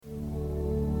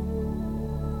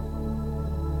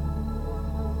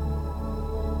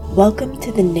Welcome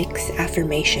to the Nyx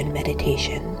Affirmation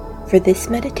Meditation. For this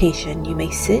meditation, you may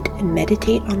sit and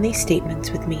meditate on these statements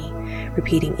with me,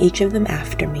 repeating each of them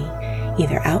after me,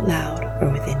 either out loud or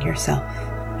within yourself.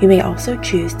 You may also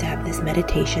choose to have this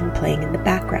meditation playing in the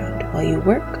background while you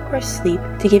work or sleep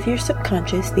to give your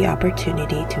subconscious the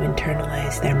opportunity to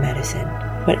internalize their medicine.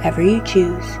 Whatever you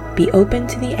choose, be open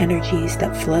to the energies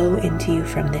that flow into you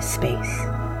from this space.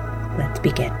 Let's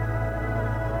begin.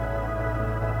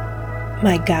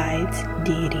 My guides,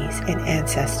 deities, and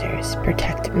ancestors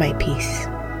protect my peace.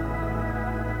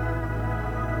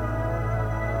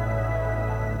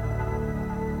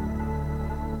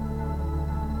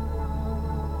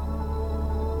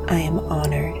 I am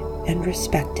honored and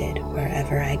respected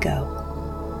wherever I go.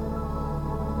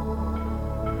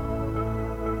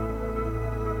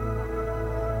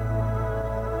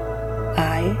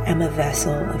 I am a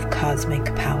vessel of cosmic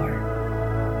power.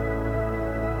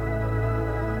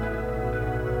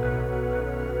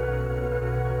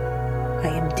 I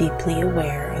am deeply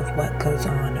aware of what goes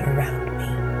on around me.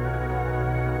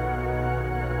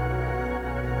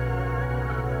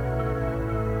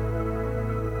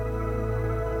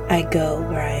 I go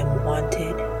where I am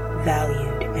wanted,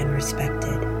 valued, and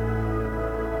respected.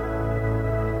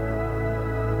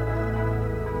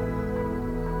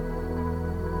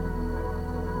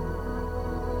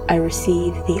 I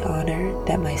receive the honor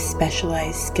that my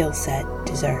specialized skill set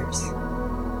deserves.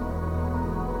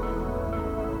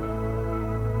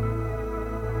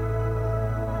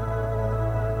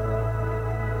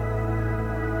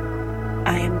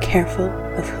 I am careful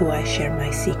of who I share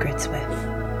my secrets with.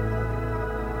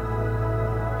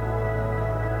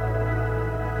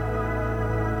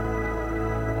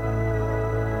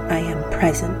 I am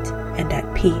present and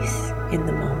at peace in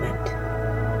the moment.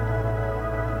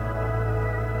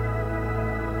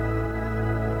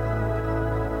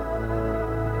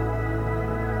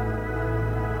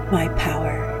 My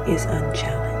power is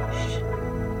unchallenged.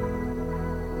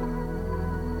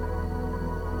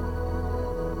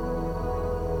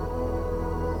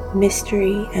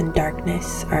 Mystery and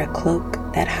darkness are a cloak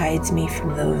that hides me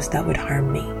from those that would harm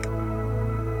me.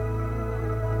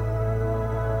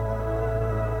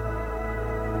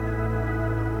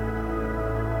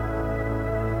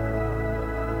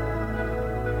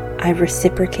 I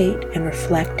reciprocate and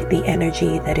reflect the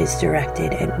energy that is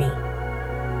directed at me.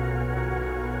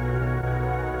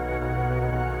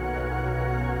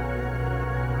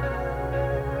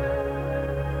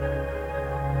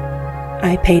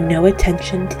 I pay no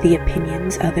attention to the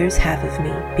opinions others have of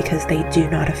me because they do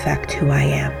not affect who I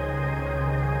am.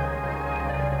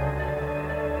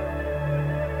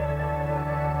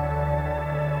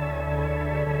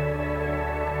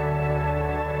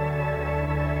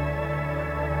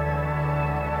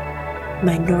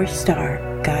 My North Star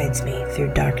guides me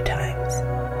through dark times.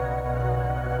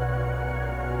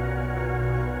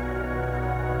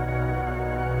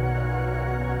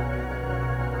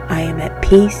 I am at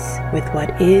peace with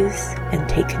what is and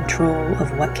take control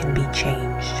of what can be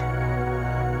changed.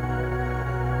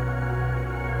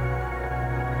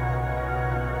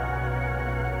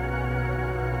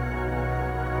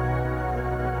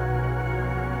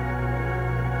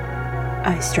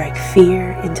 I strike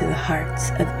fear into the hearts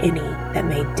of any that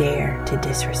may dare to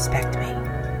disrespect me.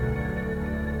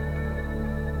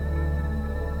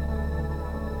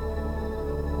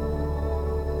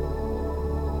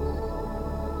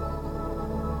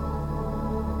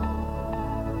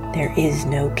 There is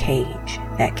no cage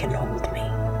that can hold me.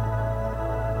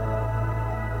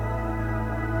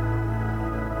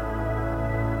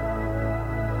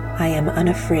 I am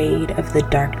unafraid of the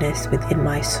darkness within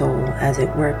my soul as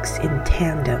it works in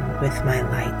tandem with my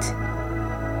light.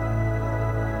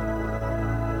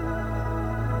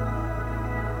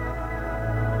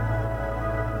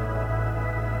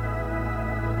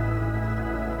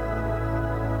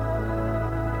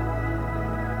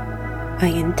 I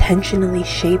intentionally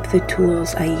shape the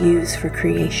tools I use for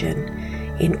creation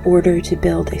in order to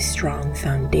build a strong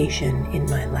foundation in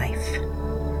my life.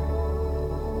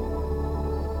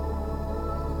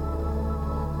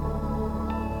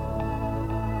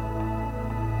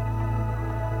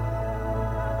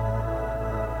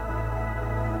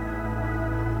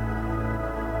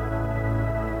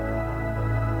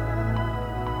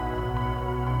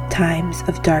 Times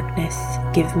of darkness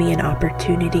give me an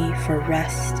opportunity for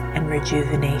rest and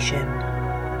rejuvenation.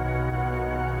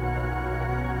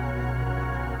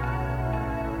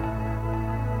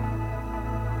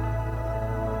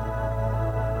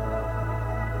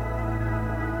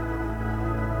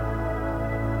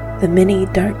 The many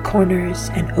dark corners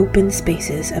and open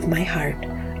spaces of my heart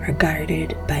are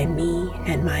guarded by me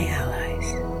and my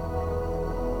allies.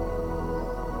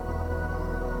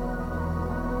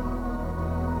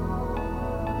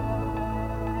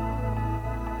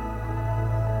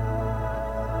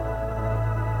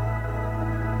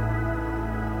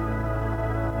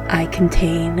 I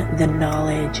contain the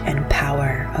knowledge and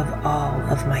power of all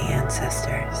of my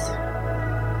ancestors.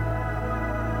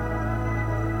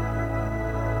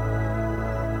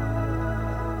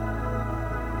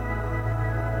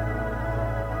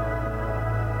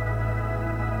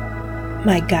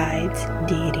 My guides,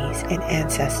 deities, and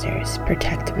ancestors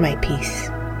protect my peace.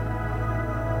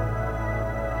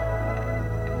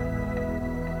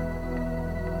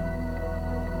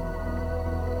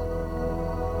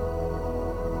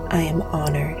 I am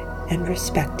honored and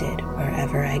respected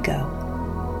wherever I go.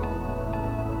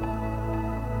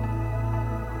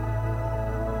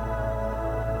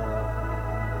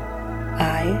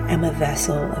 I am a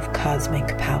vessel of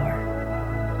cosmic power.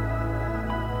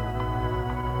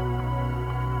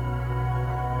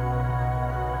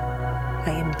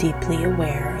 I am deeply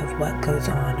aware of what goes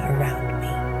on around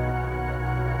me.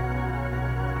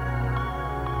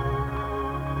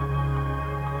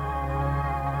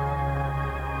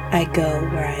 I go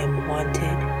where I am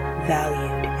wanted,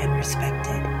 valued, and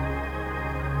respected.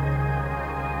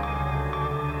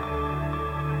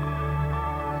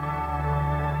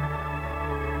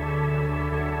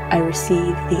 I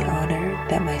receive the honor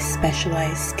that my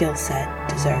specialized skill set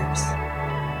deserves.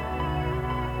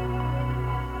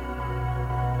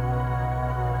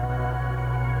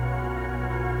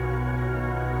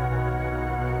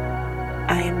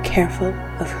 I am careful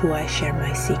of who I share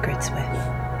my secrets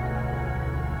with.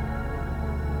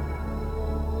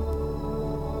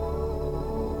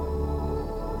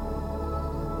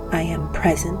 I am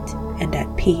present and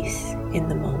at peace in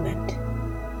the moment.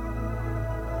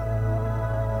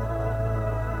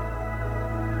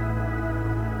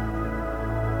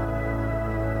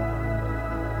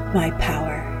 My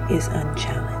power is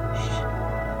unchallenged.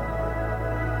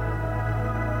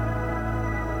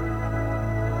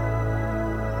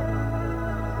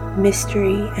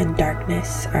 Mystery and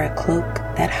darkness are a cloak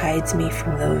that hides me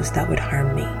from those that would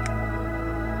harm me.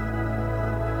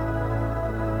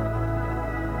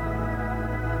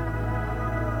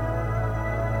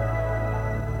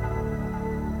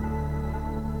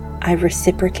 I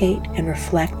reciprocate and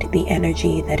reflect the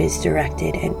energy that is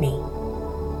directed at me.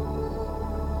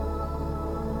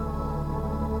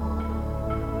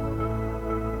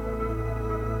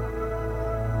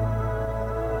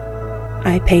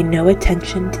 I pay no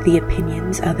attention to the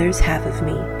opinions others have of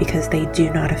me because they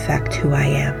do not affect who I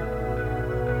am.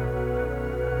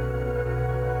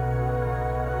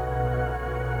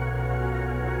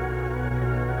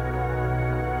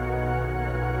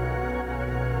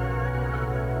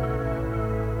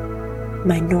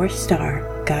 My North Star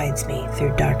guides me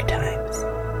through dark times.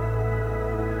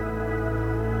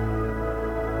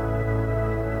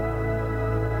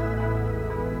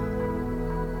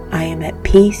 I am at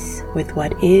peace with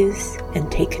what is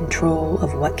and take control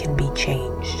of what can be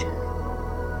changed.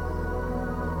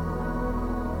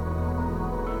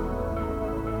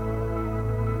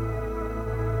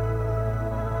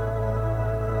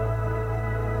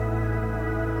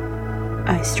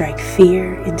 I strike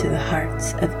fear into the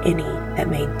hearts of any that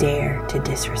may dare to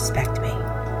disrespect me.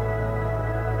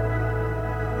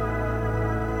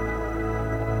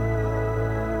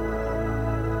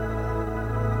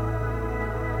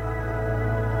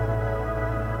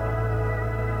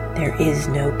 There is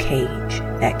no cage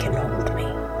that can hold me.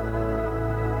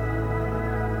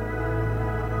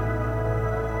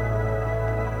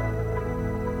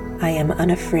 I am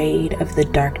unafraid of the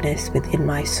darkness within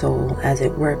my soul as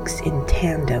it works in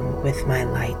tandem with my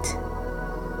light.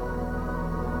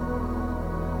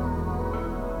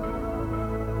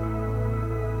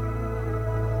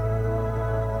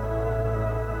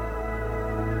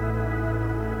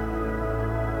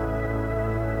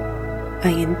 I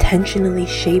intentionally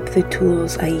shape the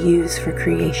tools I use for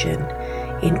creation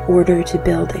in order to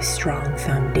build a strong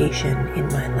foundation in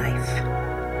my life.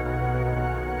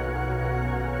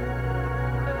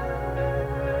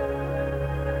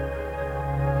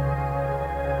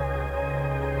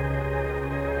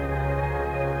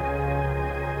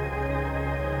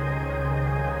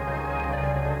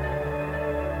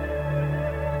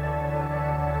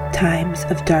 Times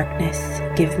of darkness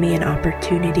give me an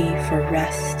opportunity for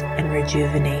rest and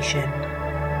rejuvenation.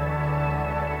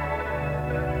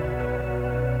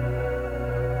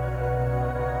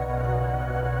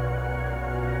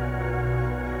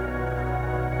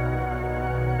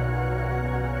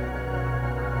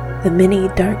 The many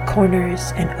dark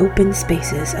corners and open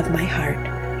spaces of my heart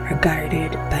are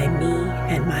guarded by me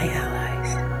and my allies.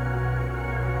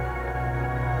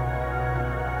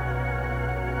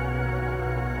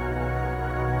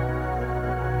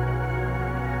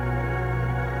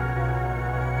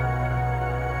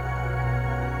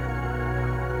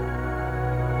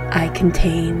 I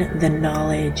contain the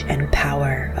knowledge and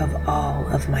power of all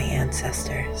of my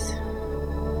ancestors.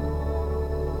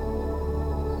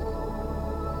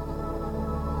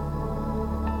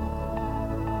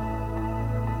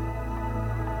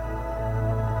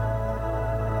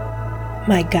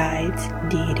 My guides,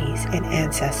 deities, and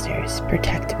ancestors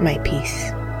protect my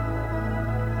peace.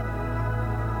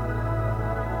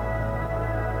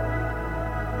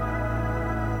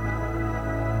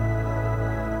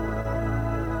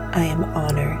 I am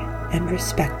honored and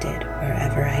respected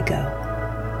wherever I go.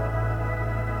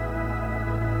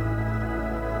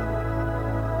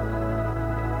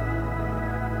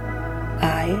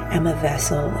 I am a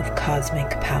vessel of cosmic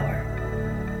power.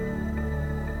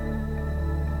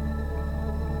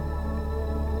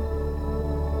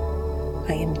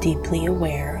 I am deeply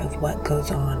aware of what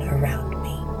goes on around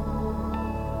me.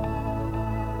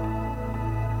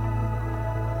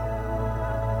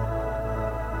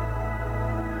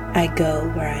 I go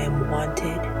where I am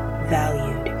wanted,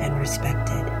 valued, and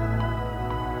respected.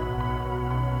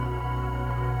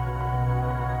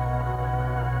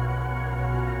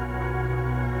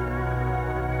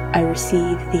 I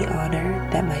receive the honor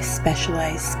that my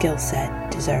specialized skill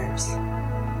set deserves.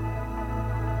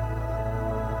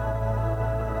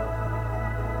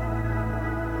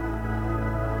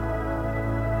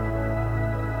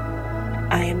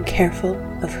 I am careful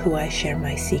of who I share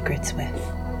my secrets with.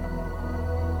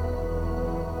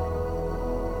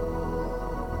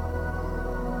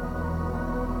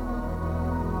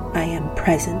 I am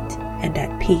present and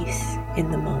at peace in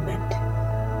the moment.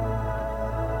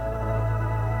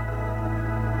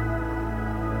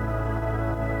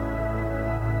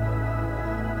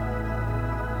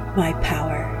 My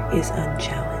power is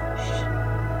unchallenged.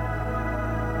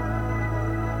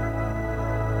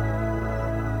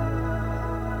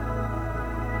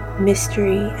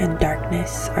 Mystery and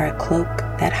darkness are a cloak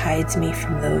that hides me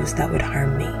from those that would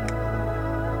harm me.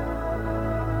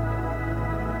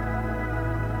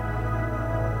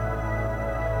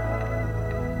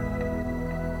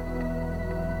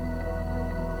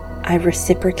 I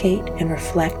reciprocate and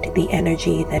reflect the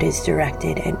energy that is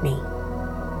directed at me.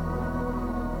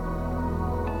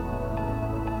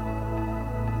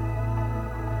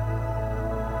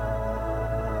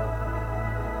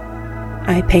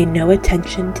 I pay no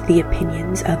attention to the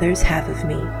opinions others have of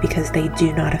me because they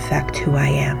do not affect who I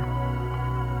am.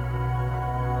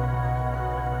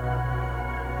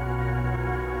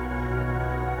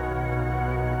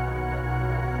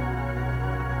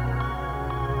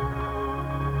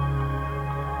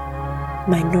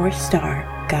 My North Star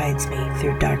guides me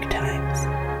through dark times.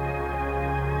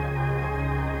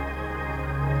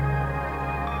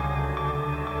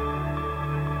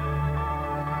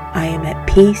 I am at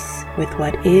peace with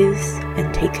what is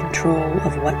and take control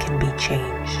of what can be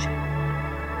changed.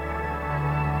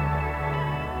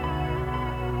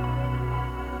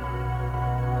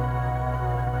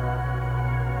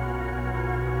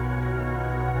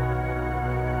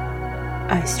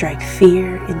 I strike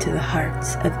fear into the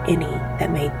hearts of any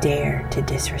that may dare to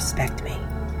disrespect me.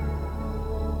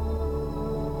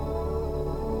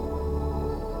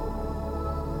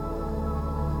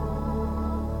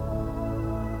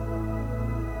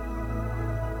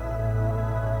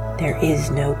 There is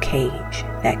no cage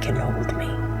that can hold me.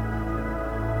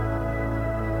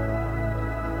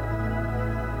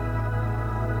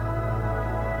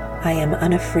 I am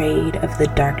unafraid of the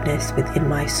darkness within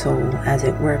my soul as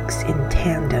it works in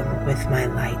tandem with my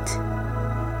light.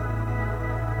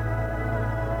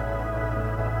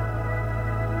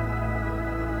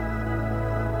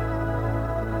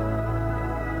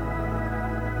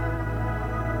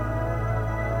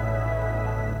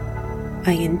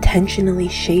 I intentionally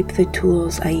shape the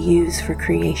tools I use for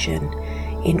creation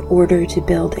in order to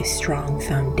build a strong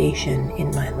foundation in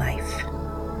my life.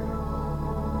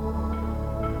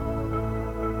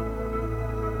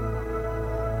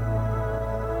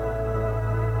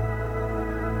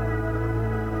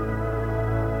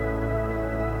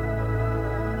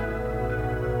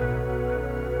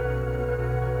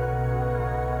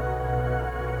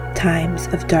 Times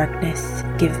of darkness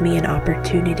give me an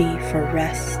opportunity for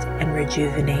rest and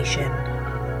rejuvenation.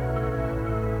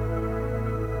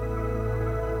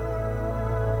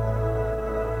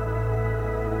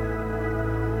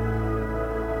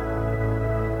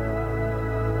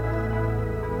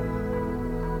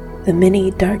 The many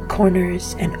dark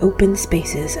corners and open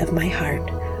spaces of my heart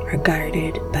are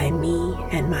guarded by me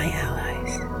and my allies.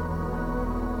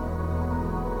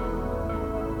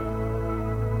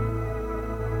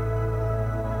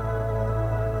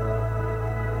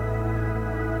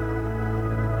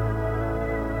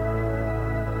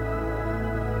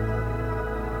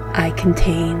 I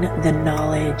contain the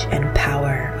knowledge and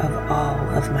power of all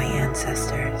of my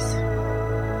ancestors.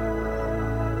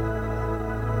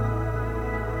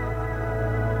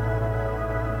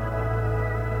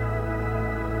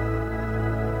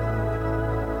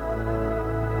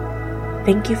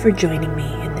 Thank you for joining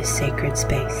me in this sacred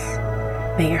space.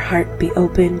 May your heart be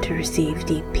open to receive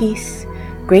deep peace,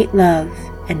 great love,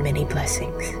 and many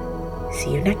blessings.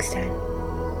 See you next time.